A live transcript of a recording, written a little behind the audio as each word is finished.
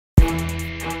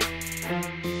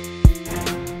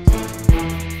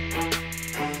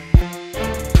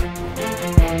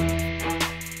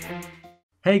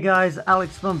Hey guys,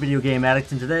 Alex from Video Game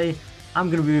Addicts, and today I'm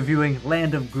going to be reviewing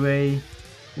Land of Grey,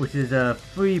 which is a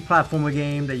free platformer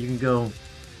game that you can go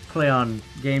play on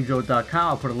GameJolt.com.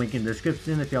 I'll put a link in the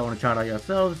description if y'all want to try it out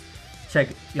yourselves. Check,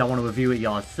 y'all want to review it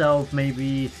yourself,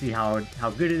 maybe see how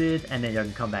good it is, and then y'all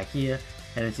can come back here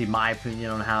and then see my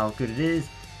opinion on how good it is.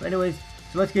 But anyways,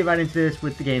 so let's get right into this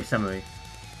with the game summary.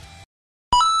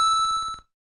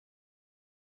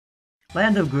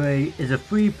 Land of Grey is a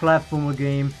free platformer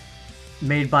game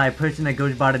made by a person that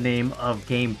goes by the name of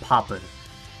Game Popper.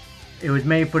 It was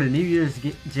made for the New Year's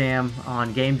Jam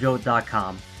on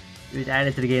GameJolt.com. It was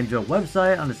added to the GameJolt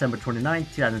website on December 29,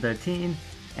 2013,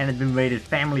 and has been rated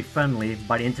family friendly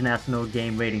by the International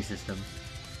Game Rating System.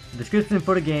 The description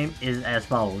for the game is as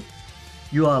follows.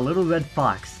 You are a little red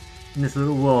fox in this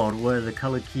little world where the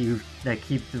color cubes that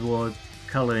keep the world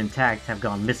color intact have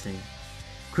gone missing.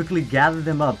 Quickly gather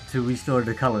them up to restore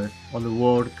the color, or the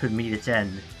world could meet its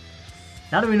end.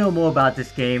 Now that we know more about this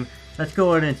game, let's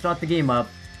go ahead and start the game up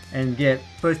and get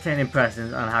first-hand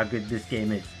impressions on how good this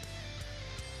game is.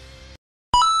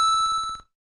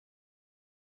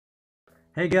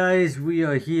 Hey guys, we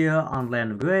are here on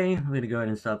Land of Grey. We're going to go ahead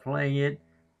and start playing it.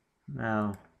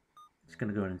 Now, just going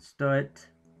to go ahead and start.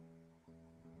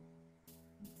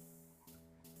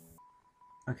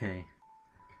 Okay.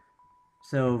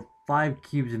 So, 5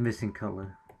 cubes of missing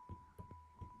color.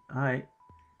 Alright.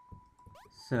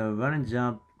 So, run and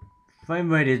jump. Frame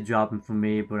rate is dropping for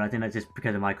me, but I think that's just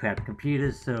because of my crappy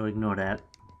computer, so ignore that.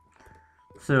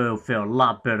 So it'll feel a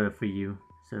lot better for you.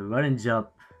 So run and jump.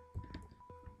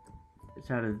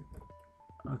 Try to.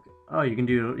 Okay. Oh, you can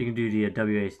do the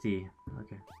WASD.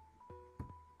 Okay.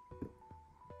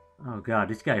 Oh god,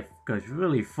 this guy goes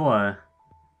really far.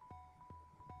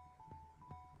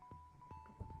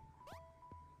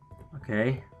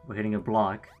 Okay, we're hitting a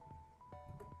block.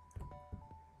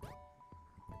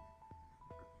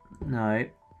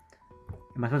 Alright.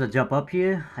 Am I supposed to jump up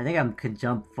here? I think I can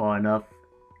jump far enough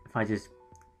if I just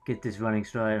get this running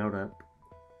straight. Hold up.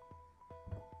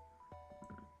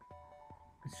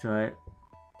 Let's try it.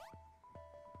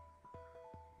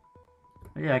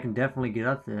 Yeah, I can definitely get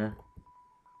up there.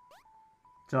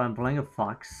 So I'm playing a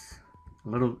fox.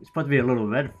 It's supposed to be a little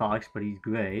red fox, but he's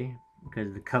gray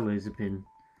because the colors have been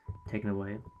taken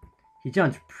away. He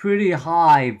jumps pretty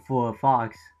high for a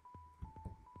fox.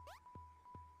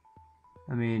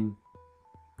 I mean,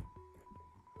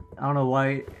 I don't know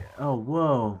why. Oh,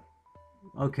 whoa.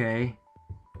 Okay.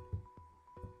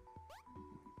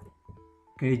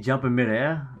 Can he jump in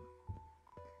midair?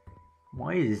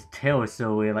 Why is his tail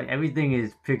so weird? Like, everything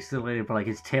is pixelated, but like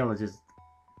his tail is just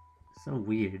so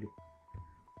weird.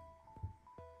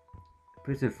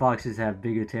 Pretty sure foxes have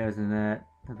bigger tails than that.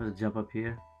 I'm supposed to jump up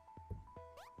here.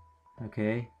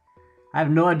 Okay. I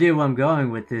have no idea where I'm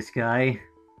going with this guy.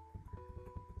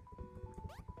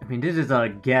 I mean, this is a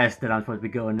guess that I'm supposed to be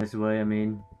going this way. I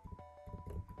mean,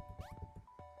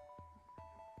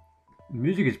 the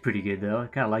music is pretty good though. I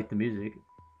kind of like the music.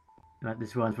 Not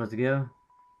this where I'm supposed to go?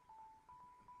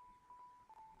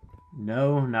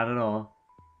 No, not at all.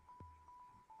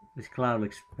 This cloud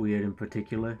looks weird in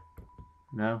particular.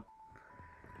 No.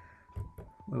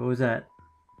 What was that?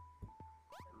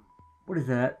 What is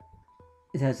that?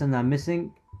 Is that something I'm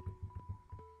missing?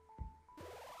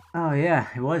 Oh yeah,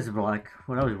 it was black.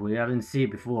 Well, that was weird. I didn't see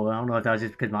it before. I don't know if that was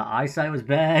just because my eyesight was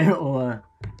bad or...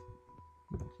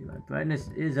 My brightness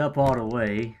is up all the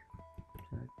way.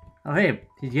 Oh hey,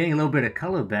 he's getting a little bit of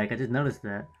color back. I just noticed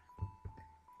that.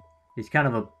 He's kind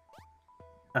of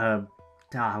a...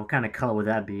 what kind of color would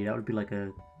that be? That would be like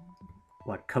a...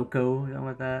 What, cocoa? Something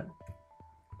like that?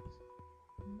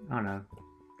 I don't know.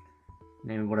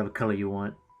 Name it whatever color you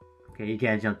want. Okay, he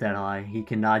can't jump that high. He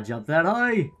cannot jump that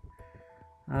high!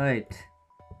 Alright.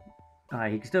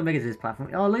 Alright, he can still make it to this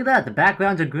platform. Oh, look at that! The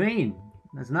backgrounds are green!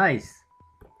 That's nice.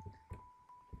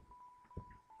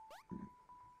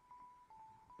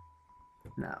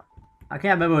 Now, I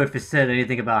can't remember if it said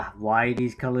anything about why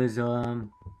these colors are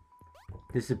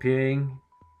disappearing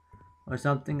or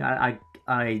something. I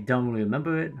don't really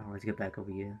remember it. Oh, let's get back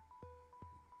over here.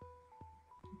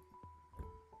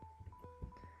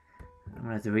 I'm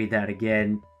gonna have to read that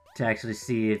again to actually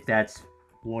see if that's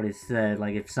what it said,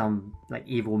 like if some like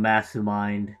evil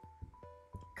mastermind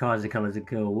caused the colors to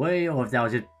go away, or if that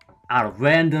was just out of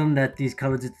random that these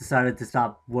colors just decided to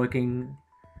stop working.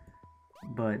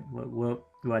 But we'll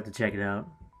have to check it out.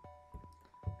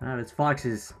 This fox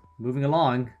is moving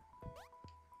along.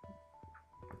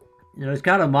 You know, this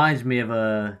kind of reminds me of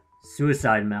a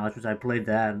Suicide Mouse, which I played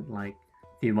that like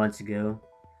a few months ago.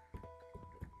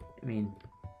 I mean,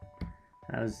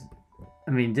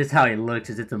 just how he looks,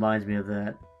 it just reminds me of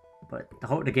that. but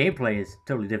the gameplay is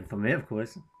totally different from it, of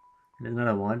course. There's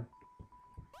another one.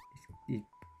 These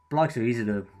blocks are easy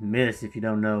to miss if you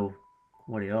don't know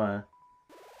what they are.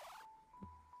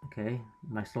 Okay,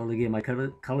 am I slowly getting my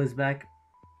colors back?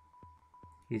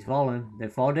 He's falling. They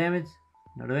fall damage?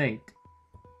 No, there ain't.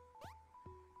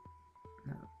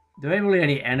 No. There ain't really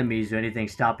any enemies or anything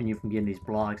stopping you from getting these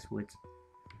blocks, which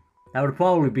that would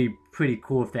probably be pretty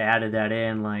cool if they added that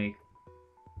in, like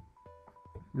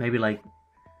maybe like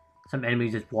some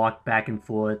enemies just walk back and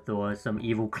forth, or some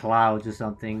evil clouds or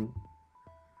something.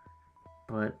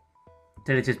 But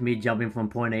instead it's just me jumping from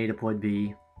point A to point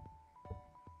B.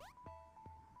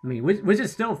 I mean, which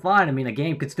is still fine. I mean, a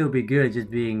game could still be good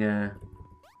just being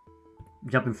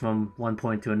jumping from one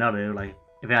point to another. Like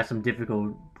if it has some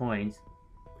difficult points.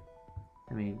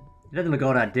 I mean, it doesn't look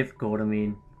all that difficult. I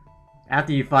mean,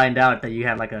 after you find out that you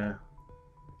have like a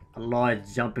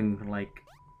large jumping like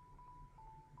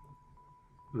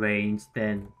range,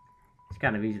 then it's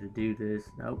kind of easy to do this.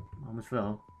 Nope, almost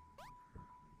fell.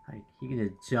 Like you can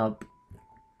just jump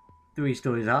 3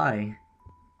 stories high.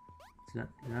 It's not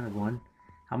another one.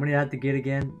 How many I have to get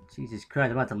again? Jesus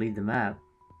Christ, I'm about to leave the map.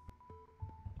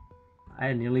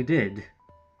 I nearly did.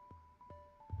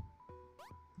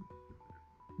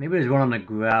 Maybe there's one on the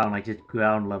ground, like just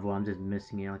ground level. I'm just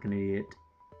missing it like an idiot.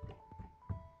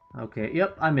 Okay,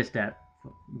 yep, I missed that.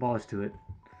 Balls to it.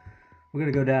 We're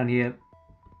gonna go down here.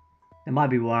 There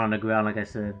might be one on the ground, like I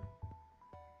said.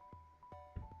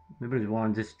 Maybe there's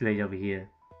one just straight over here.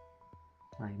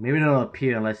 Like, maybe they don't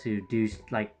appear unless you do,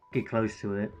 like, get close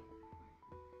to it.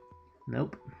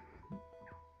 Nope.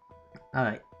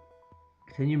 Alright.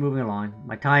 Continue moving along.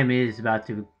 My time is about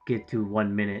to get to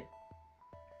 1 minute.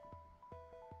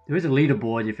 There is a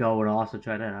leaderboard if y'all want to also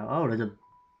try that out. Oh, there's a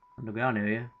underground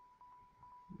area.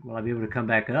 Will I be able to come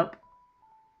back up?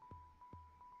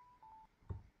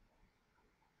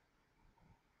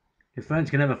 Your friends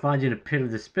can never find you in a pit of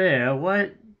despair.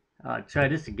 What? Try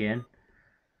this again.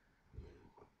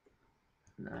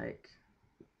 Right.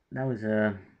 That was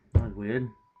weird.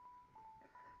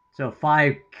 So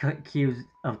 5 cubes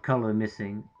of color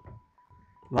missing.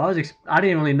 Well, I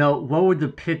didn't really know what would the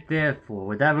pit there for.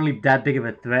 Was that really that big of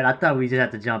a threat? I thought we just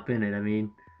had to jump in it. I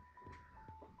mean,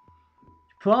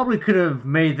 probably could have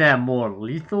made that more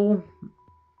lethal,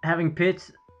 having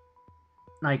pits.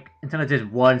 Like, instead of just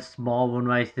one small one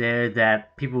right there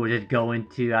that people would just go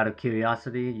into out of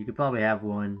curiosity, you could probably have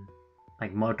one,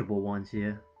 like multiple ones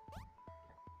here.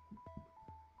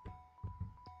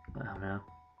 I don't know.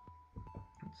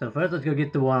 So first, let's go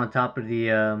get the one on top of the,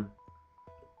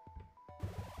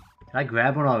 Did I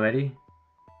grab one already?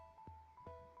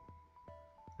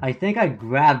 I think I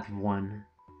grabbed one.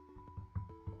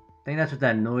 I think that's what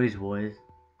that noise was.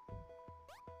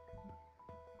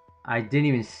 I didn't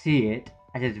even see it.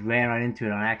 I just ran right into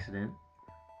it on accident.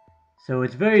 So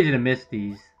it's very easy to miss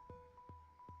these.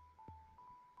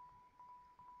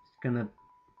 Just gonna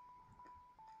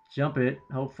jump it.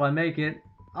 Hope I make it.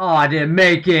 Oh, I didn't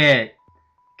make it!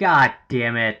 God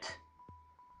damn it.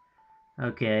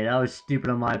 Okay, that was stupid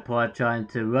on my part trying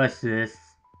to rush this.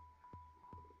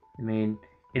 I mean,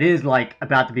 it is like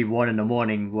about to be 1 in the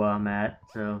morning where I'm at,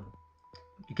 so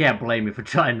you can't blame me for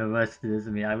trying to rush this.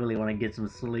 I mean, I really want to get some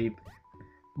sleep,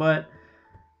 but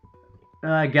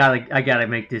I gotta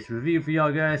make this review for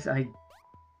y'all guys. And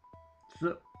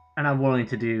I'm willing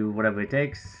to do whatever it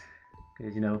takes,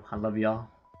 cause you know I love y'all.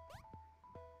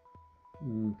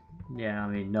 Yeah, I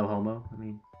mean, no homo. I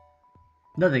mean,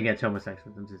 nothing against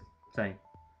homosexuals. I'm just saying,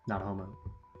 not homo.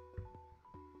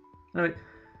 Alright,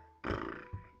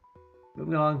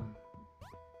 moving on.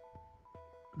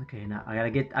 Okay, now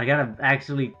I gotta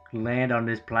actually land on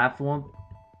this platform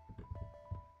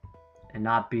and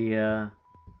not be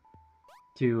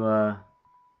too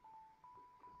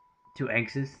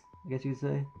anxious, I guess you could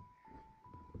say.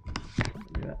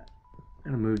 Yeah.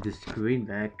 I'm gonna move the screen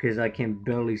back because I can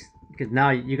barely. Because now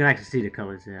you can actually see the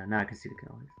colors. Yeah, now I can see the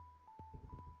colors.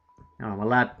 Now my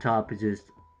laptop is just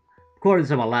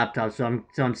recording on my laptop, so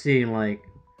I'm seeing like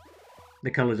the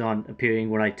colors aren't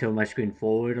appearing when I tilt my screen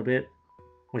forward a bit,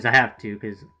 which I have to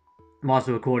because I'm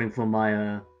also recording from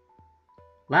my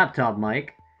laptop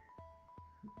mic.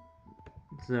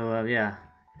 So yeah.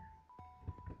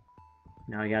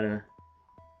 Now I gotta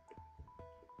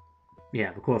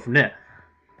record from there.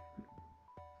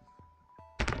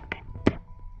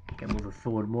 Gotta move it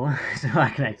forward more so you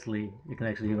can actually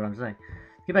hear what I'm saying.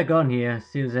 Get back on here,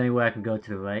 see if there's anywhere I can go to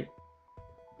the right.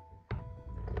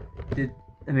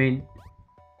 I mean,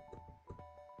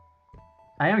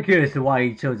 I am curious to why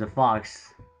he chose a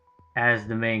fox as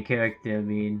the main character. I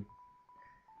mean,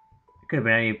 it could have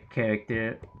been any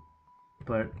character.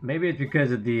 But maybe it's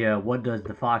because of the what does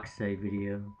the fox say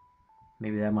video.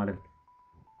 Maybe that might have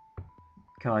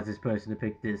caused this person to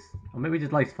pick this. Or maybe he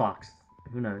just likes fox.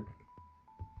 Who knows?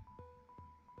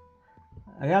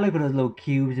 I gotta look for those little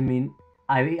cubes. I mean,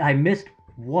 I missed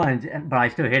one, but I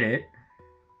still hit it.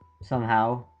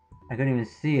 Somehow. I couldn't even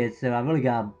see it, so I've really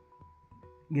gotta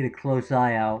get a close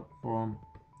eye out for them.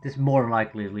 This more than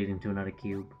likely is leading to another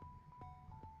cube.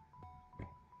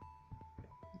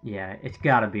 Yeah, it's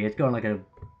gotta be. It's going like in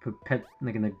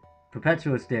a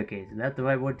perpetual staircase. Is that the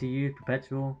right word to use?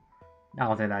 Perpetual? I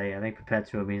don't think that. Yeah, I think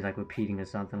perpetual means like repeating or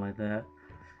something like that.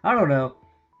 I don't know.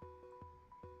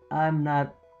 I'm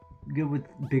not good with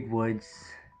big words,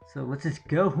 so let's just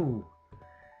go.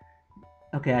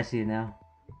 Okay, I see it now.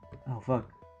 Oh fuck!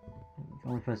 I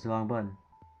only pressed the wrong button.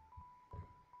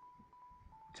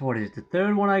 So what is it? The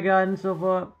third one I gotten so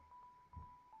far?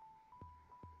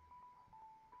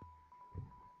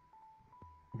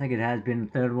 I think it has been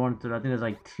the third one, so I think there's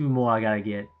like 2 more I gotta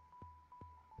get.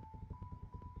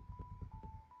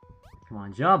 Come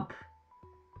on, jump!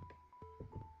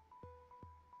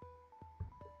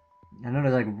 I know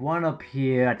there's like 1 up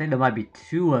here. I think there might be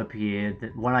 2 up here. The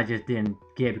one I just didn't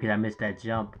get because I missed that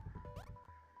jump.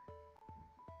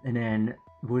 And then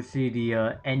we'll see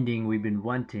the ending we've been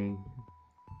wanting.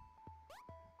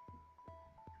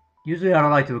 Usually I don't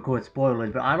like to record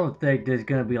spoilers, but I don't think there's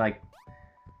gonna be like...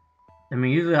 I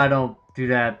mean, usually I don't do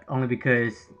that only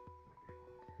because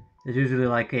there's usually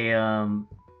like a...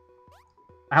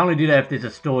 I only do that if there's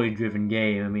a story-driven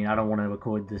game. I mean, I don't want to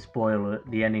record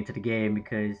the ending to the game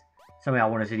because somehow I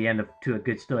want to see the end to a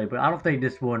good story. But I don't think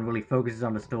this one really focuses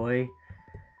on the story.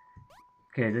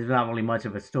 Because there's not really much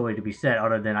of a story to be said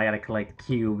other than I gotta collect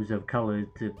cubes of color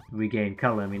to regain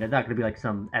color. I mean, there's not gonna be like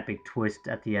some epic twist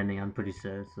at the ending, I'm pretty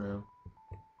sure, so...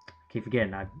 I keep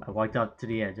forgetting, I walked out to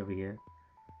the edge over here.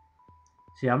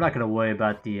 See, I'm not gonna worry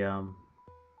about the,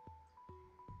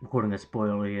 recording a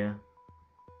spoiler here.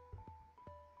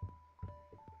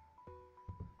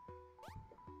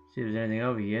 See if there's anything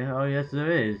over here. Oh, yes,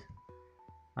 there is.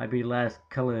 Might be the last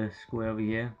color square over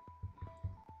here.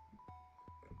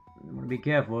 I'm gonna be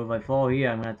careful. If I fall here,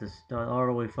 I'm gonna have to start all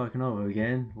the way fucking over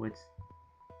again, which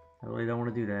I really don't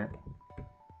want to do that.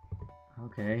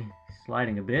 Okay,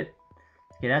 sliding a bit.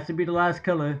 Okay, that should be the last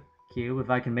color cube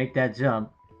if I can make that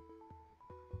jump.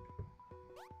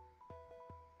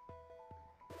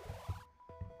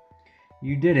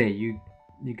 You did it. You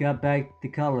got back the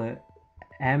color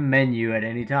and menu at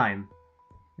any time.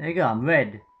 There you go. I'm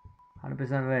red.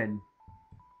 100% red.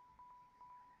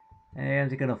 And I'm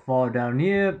just gonna fall down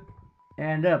here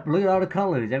and up. Look at all the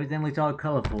colors. Everything looks all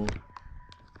colorful.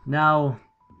 Now,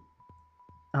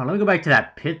 oh, let me go back to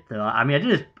that pit though. I mean, I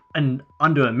did this in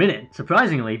under a minute.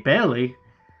 Surprisingly, barely.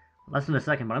 Less than a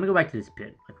second. But let me go back to this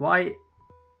pit. Like,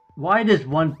 why this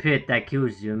one pit that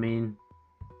kills you? I mean,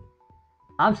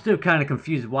 I'm still kind of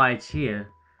confused why it's here.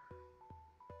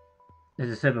 Does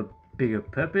it serve a bigger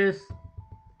purpose?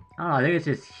 I don't know. I think it's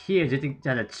just here. Do you think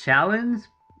that's a challenge?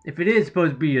 If it is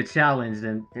supposed to be a challenge,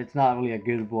 then it's not really a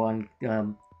good one. I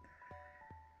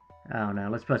don't know.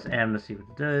 Let's press M to see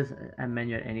what it does. Add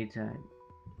menu at any time.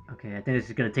 Okay, I think this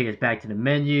is going to take us back to the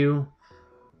menu.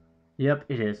 Yep,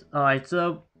 it is. Alright,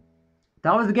 so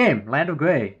that was the game, Land of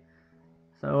Gray.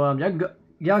 So, I'm going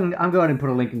to and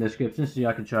put a link in the description so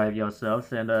y'all can try it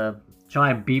yourselves. And try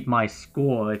and beat my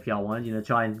score if y'all want. You know,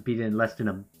 try and beat it in less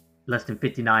than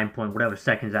 59 point whatever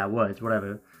seconds that was,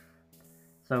 whatever.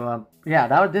 So, yeah,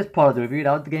 that was this part of the review.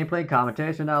 That was the gameplay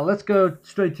commentary. So now let's go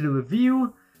straight to the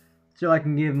review so I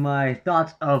can give my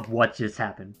thoughts of what just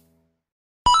happened.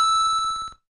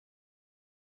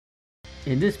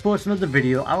 In this portion of the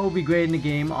video, I will be grading the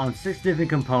game on 6 different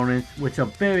components, which are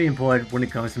very important when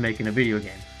it comes to making a video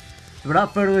game. So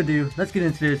without further ado, let's get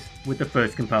into this with the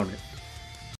first component.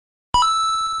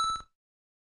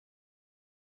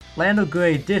 Land of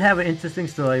Gray did have an interesting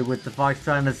story with the fox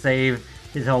trying to save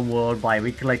his home world by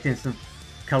recollecting some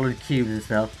colored cubes and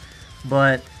stuff,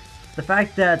 but the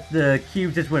fact that the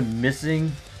cubes just went missing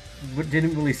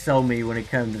didn't really sell me when it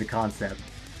came to the concept.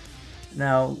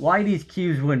 Now, why these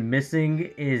cubes went missing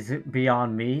is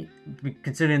beyond me,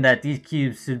 considering that these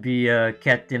cubes should be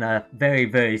kept in a very,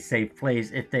 very safe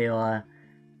place if they are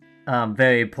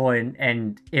very important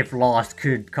and if lost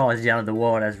could cause the end of the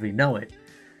world as we know it.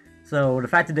 So the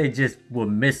fact that they just were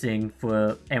missing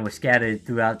and were scattered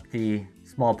throughout the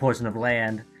small portion of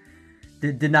land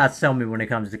did not sell me when it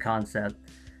comes to concept.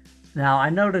 Now, I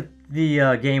know that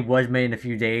the game was made in a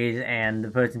few days and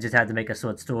the person just had to make a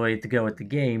short story to go with the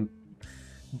game,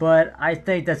 but I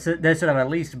think that there should have at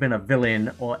least been a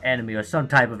villain or enemy or some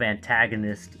type of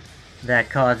antagonist that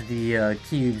caused the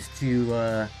cubes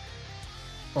to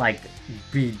like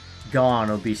be gone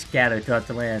or be scattered throughout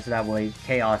the land, so that way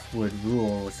chaos would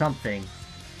rule or something.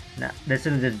 Now, this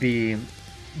shouldn't just be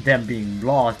them being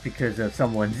lost because of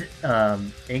someone's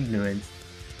ignorance.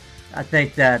 I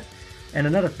think that, and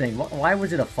another thing, why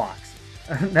was it a fox?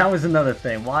 That was another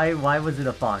thing. Why was it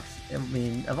a fox? I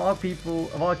mean, of all people,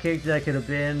 of all characters that could have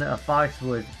been, a fox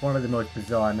was one of the most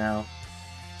bizarre. Now,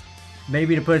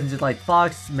 maybe the person just liked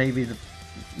fox. Maybe the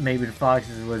fox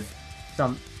was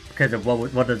some because of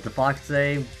what does the fox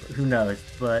say? Who knows?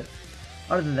 But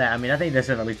other than that, I mean, I think they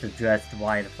should at least address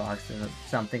why the fox or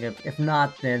something. If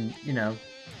not, then you know,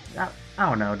 I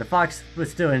don't know. The fox was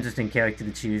still an interesting character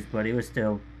to choose, but it was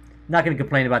still not going to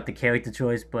complain about the character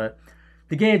choice. But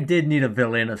the game did need a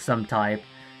villain of some type.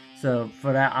 So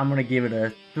for that, I'm going to give it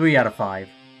a 3 out of 5.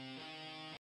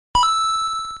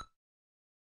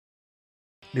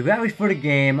 The graphics for the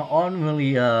game aren't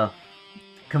really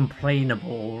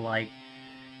complainable. Like,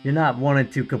 you're not wanting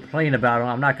to complain about them.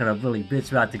 I'm not going to really bitch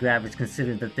about the graphics,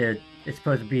 considering that it's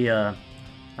supposed to be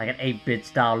like an 8-bit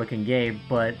style looking game.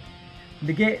 But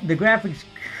the graphics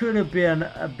could have been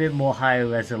a bit more higher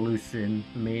resolution.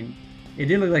 I mean, it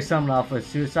did look like something off a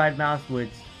Suicide Mouse,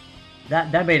 which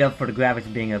that made up for the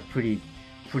graphics being a pretty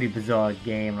bizarre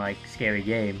game, like scary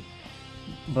game.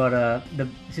 But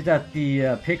since that the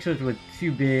pixels were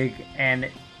too big and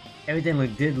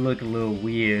everything did look a little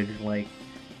weird. Like,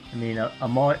 I mean, a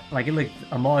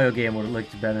Mario game would have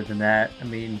looked better than that. I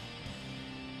mean,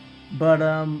 but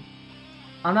I'm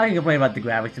not gonna complain about the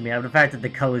graphics. I mean, the fact that the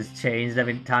colors changed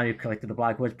every time you collected the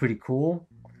block was pretty cool.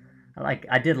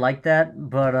 I did like that,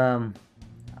 but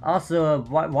also,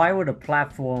 why were the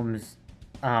platforms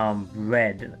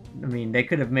red? I mean, they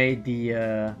could have made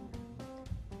the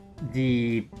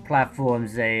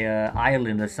platforms a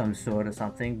island of some sort or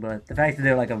something, but the fact that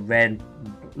they're like a red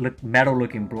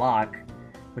metal-looking block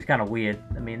was kind of weird.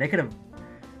 I mean, they could have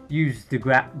used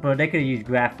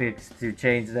graphics to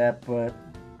change that, but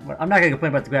I'm not gonna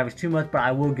complain about the graphics too much. But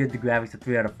I will give the graphics a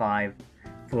 3 out of 5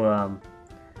 for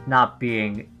not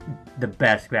being the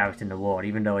best graphics in the world,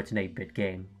 even though it's an 8-bit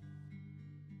game.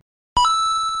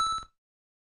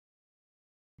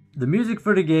 The music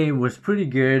for the game was pretty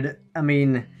good. I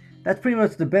mean, that's pretty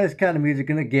much the best kind of music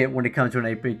you're gonna get when it comes to an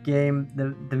 8-bit game.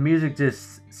 The music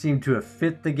just seemed to have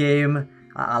fit the game.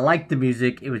 I liked the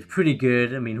music. It was pretty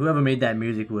good. I mean, whoever made that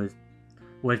music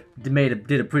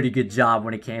did a pretty good job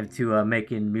when it came to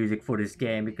making music for this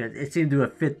game, because it seemed to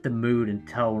have fit the mood and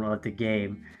tone of the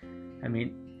game. I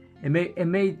mean, it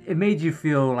made you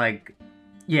feel like,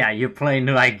 yeah, you're playing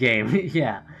the right game.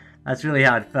 Yeah, that's really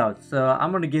how it felt. So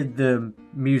I'm gonna give the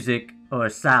music or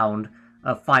sound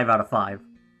a 5 out of 5.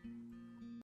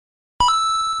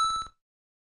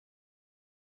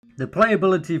 The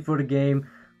playability for the game,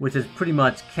 which is pretty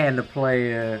much can the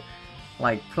player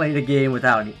play the game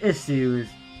without any issues,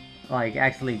 like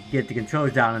actually get the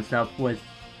controls down and stuff, was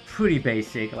pretty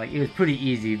basic. Like, it was pretty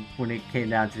easy when it came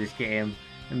down to this game.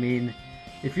 I mean,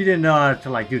 if you didn't know how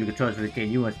to do the controls for this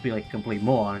game, you must be like a complete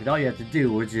moron. All you have to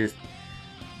do was just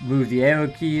move the arrow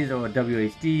keys or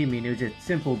WASD. I mean, it was just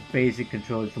simple, basic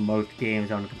controls for most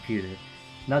games on the computer.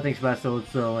 Nothing special.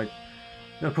 So,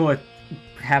 of course,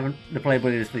 having the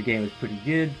playability for the game was pretty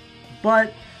good.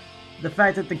 But the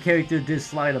fact that the character did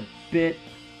slide a bit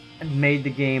made the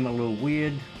game a little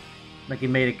weird. Like, it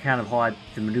made it kind of hard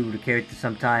to maneuver the character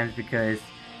sometimes, because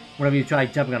whenever you try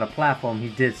jumping on a platform, he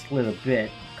did slid a bit,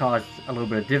 caused a little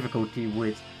bit of difficulty,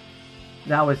 which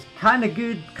that was kind of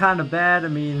good, kind of bad. I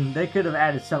mean, they could have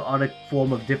added some other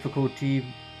form of difficulty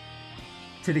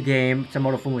to the game, some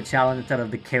other form of challenge, instead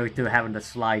of the character having to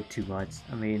slide too much.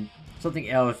 I mean, something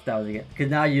else that was,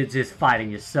 because now you're just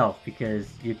fighting yourself because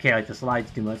your character slides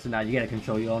too much, so now you gotta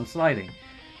control your own sliding.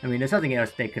 I mean, there's something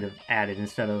else they could have added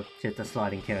instead of just a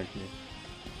sliding character.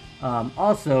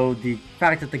 Also, the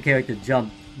fact that the character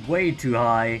jumped way too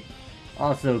high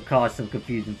also caused some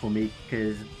confusion for me,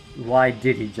 because why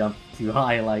did he jump too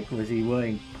high? Like, was he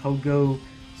wearing pogo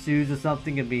shoes or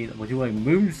something? I mean, was he wearing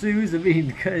moon shoes? I mean,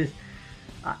 because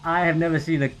I have never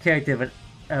seen a character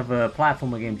of a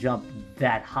platformer game jump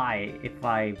that high,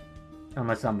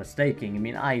 unless I'm mistaken. I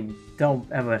mean, I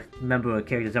don't ever remember a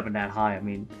character jumping that high. I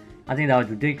mean, I think that was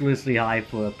ridiculously high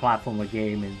for a platformer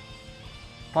game, and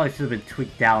probably should have been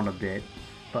tweaked down a bit.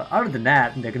 But other than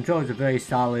that, the controls are very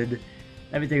solid.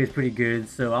 Everything is pretty good,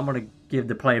 so I'm gonna give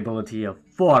the playability a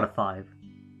 4 out of 5.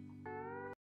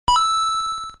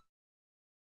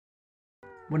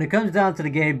 When it comes down to the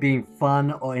game being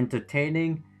fun or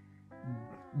entertaining,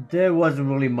 there wasn't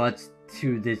really much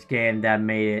to this game that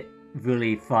made it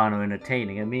really fun or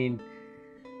entertaining. I mean,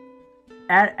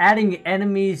 adding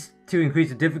enemies to increase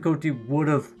the difficulty would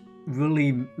have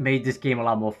really made this game a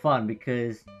lot more fun,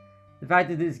 because the fact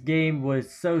that this game was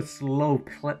so slow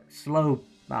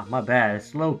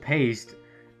paced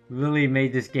really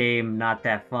made this game not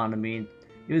that fun. I mean,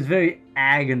 it was very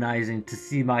agonizing to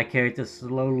see my character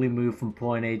slowly move from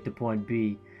point A to point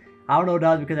B. I don't know if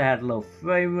that was because I had low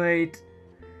frame rate.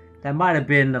 That might have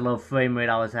been the low frame rate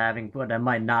I was having, but that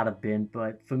might not have been.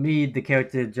 But for me, the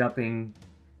character jumping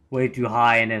way too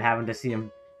high and then having to see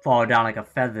him fall down like a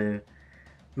feather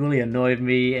really annoyed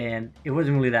me, and it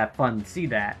wasn't really that fun to see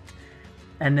that.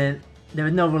 And then there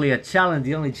was no really a challenge.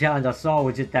 The only challenge I saw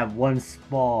was just that one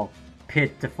small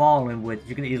pit to fall in, which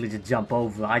you can easily just jump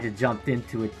over. I just jumped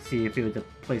into it to see if it was the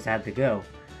place I had to go.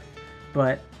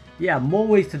 But yeah, more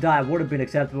ways to die would have been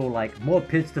acceptable, like more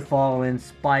pits to fall in,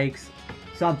 spikes,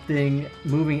 something,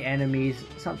 moving enemies,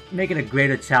 making a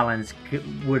greater challenge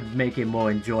would make it more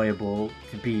enjoyable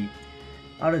to beat.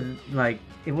 Other than, like,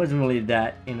 it wasn't really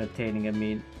that entertaining. I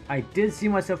mean, I did see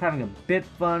myself having a bit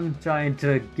fun trying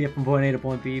to get from point A to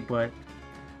point B, but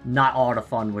not all the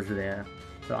fun was there.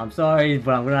 So I'm sorry,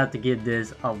 but I'm gonna have to give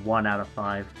this a 1 out of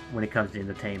 5 when it comes to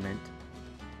entertainment.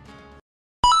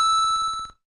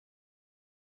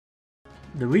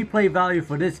 The replay value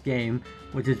for this game,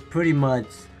 which is pretty much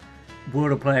will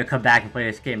the player come back and play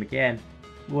this game again,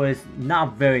 was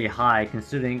not very high,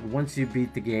 considering once you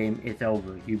beat the game, it's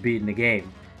over. You've beaten the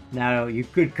game. Now, you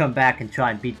could come back and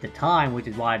try and beat the time, which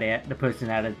is why the person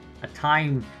added a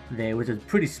time there, which is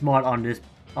pretty smart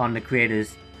on the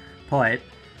creator's part.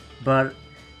 But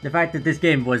the fact that this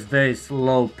game was very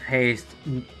slow paced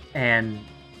and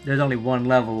there's only one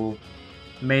level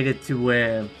made it to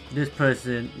where this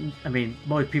person, I mean,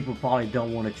 most people probably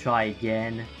don't want to try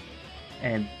again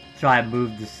and try and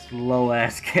move the slow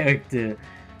ass character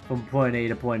from point A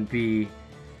to point B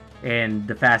in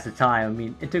the fastest time. I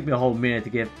mean, it took me a whole minute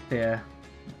to get there.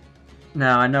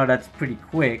 Now, I know that's pretty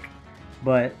quick,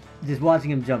 but just watching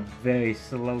him jump very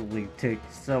slowly took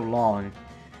so long.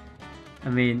 I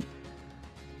mean,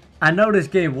 I know this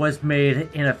game was made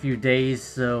in a few days,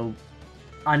 so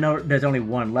I know there's only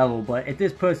one level, but if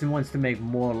this person wants to make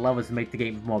more levels to make the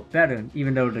game more better,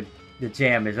 even though the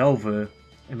jam is over,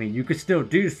 I mean, you could still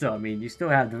do so. I mean, you still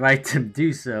have the right to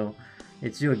do so.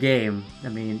 It's your game. I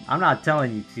mean, I'm not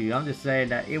telling you to. I'm just saying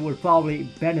that it would probably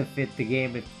benefit the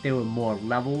game if there were more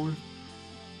levels.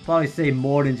 Probably say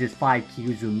more than just 5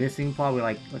 cubes were missing. Probably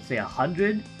like, let's say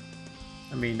 100.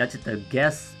 I mean, that's just a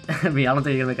guess. I mean, I don't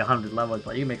think you're gonna make 100 levels,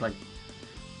 but you can make like,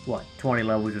 what, 20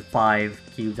 levels with 5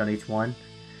 cubes on each one.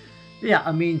 Yeah,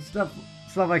 I mean, stuff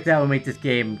like that would make this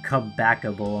game come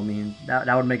backable. I mean,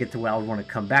 that would make it to where I would want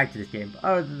to come back to this game. But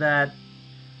other than that,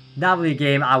 not really a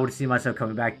game I would see myself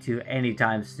coming back to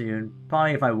anytime soon.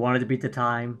 Probably if I wanted to beat the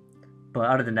time, but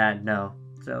other than that, no.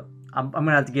 So I'm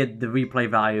gonna have to give the replay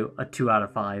value a 2 out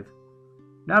of 5.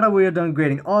 Now that we are done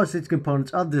grading all 6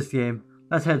 components of this game,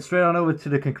 let's head straight on over to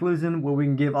the conclusion where we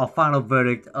can give our final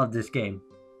verdict of this game.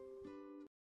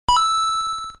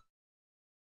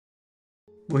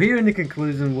 We're here in the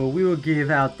conclusion where we will give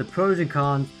out the pros and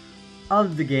cons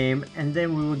of the game, and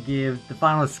then we will give the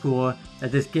final score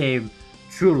that this game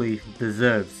truly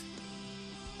deserves.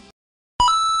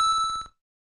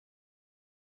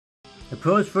 The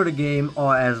pros for the game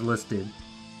are as listed.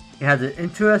 It has an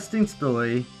interesting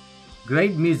story,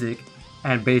 great music,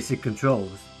 and basic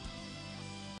controls.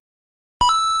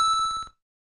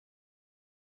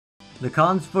 The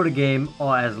cons for the game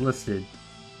are as listed.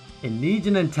 It needs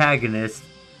an antagonist,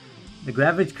 the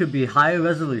graphics could be higher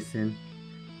resolution,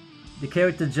 the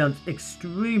character jumps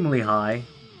extremely high,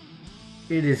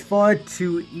 it is far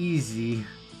too easy,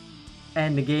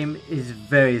 and the game is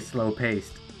very slow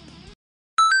paced.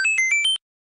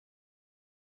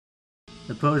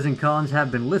 The pros and cons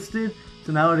have been listed,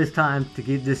 so now it is time to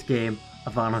give this game a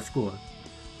final score.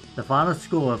 The final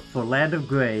score for Land of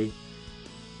Grey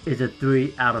is a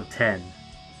 3 out of 10.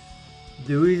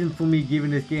 The reason for me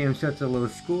giving this game such a low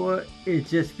score is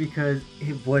just because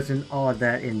it wasn't all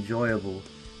that enjoyable.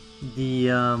 The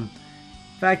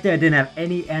fact that I didn't have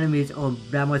any enemies or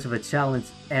that much of a challenge,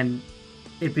 and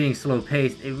it being slow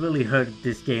paced, it really hurt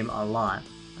this game a lot.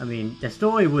 I mean, the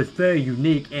story was very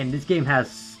unique, and this game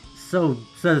has so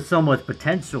much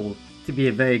potential to be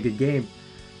a very good game.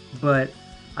 But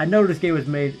I know this game was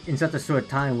made in such a short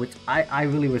time, which I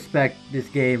really respect this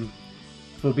game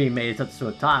for being made in such a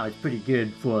short time. It's pretty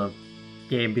good for a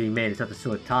game being made in such a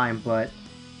short time, but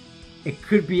it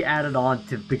could be added on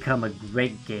to become a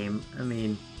great game. I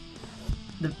mean,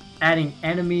 adding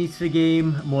enemies to the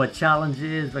game, more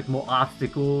challenges, like more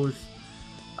obstacles,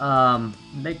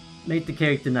 make the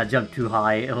character not jump too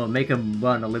high, or make him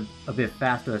run a bit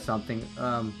faster or something.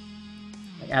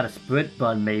 like add a sprint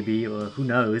button maybe, or who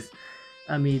knows.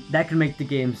 I mean, that can make the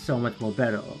game so much more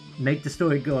better. Make the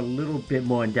story go a little bit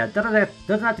more in depth.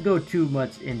 Doesn't have to go too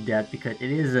much in depth because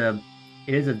it is a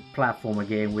platformer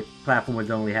game, which platformers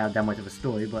don't really have that much of a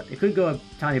story. But it could go a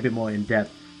tiny bit more in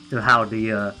depth to how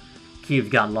the cubes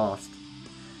got lost.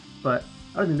 But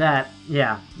other than that,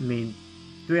 yeah, I mean,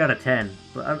 3 out of 10.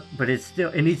 But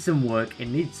it needs some work. It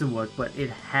needs some work, but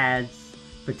it has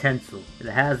potential. It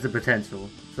has the potential.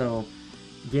 So.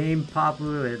 Game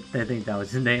Popper, I think that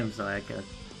was his name, so I gotta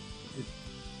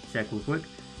check real quick.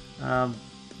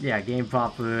 Yeah, Game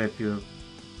Popper, if you're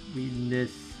reading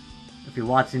this, if you're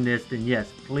watching this, then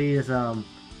yes, please add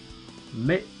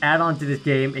on to this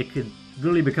game. It could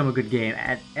really become a good game.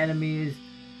 Add enemies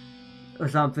or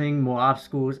something, more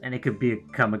obstacles, and it could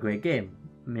become a great game.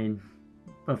 I mean,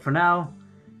 but for now,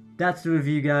 that's the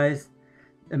review, guys.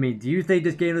 I mean, do you think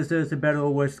this game deserves a better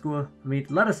or worse score? I mean,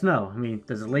 let us know. I mean,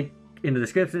 there's a link in the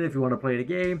description if you want to play the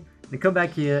game, and come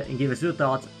back here and give us your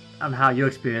thoughts on how your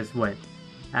experience went.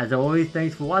 As always,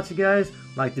 thanks for watching, guys.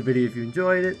 Like the video if you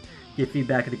enjoyed it. Give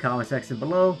feedback in the comment section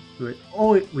below.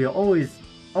 We are always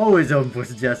open for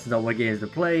suggestions on what games to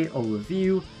play or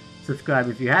review. Subscribe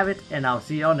if you haven't, and I'll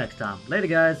see y'all next time. Later,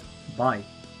 guys. Bye.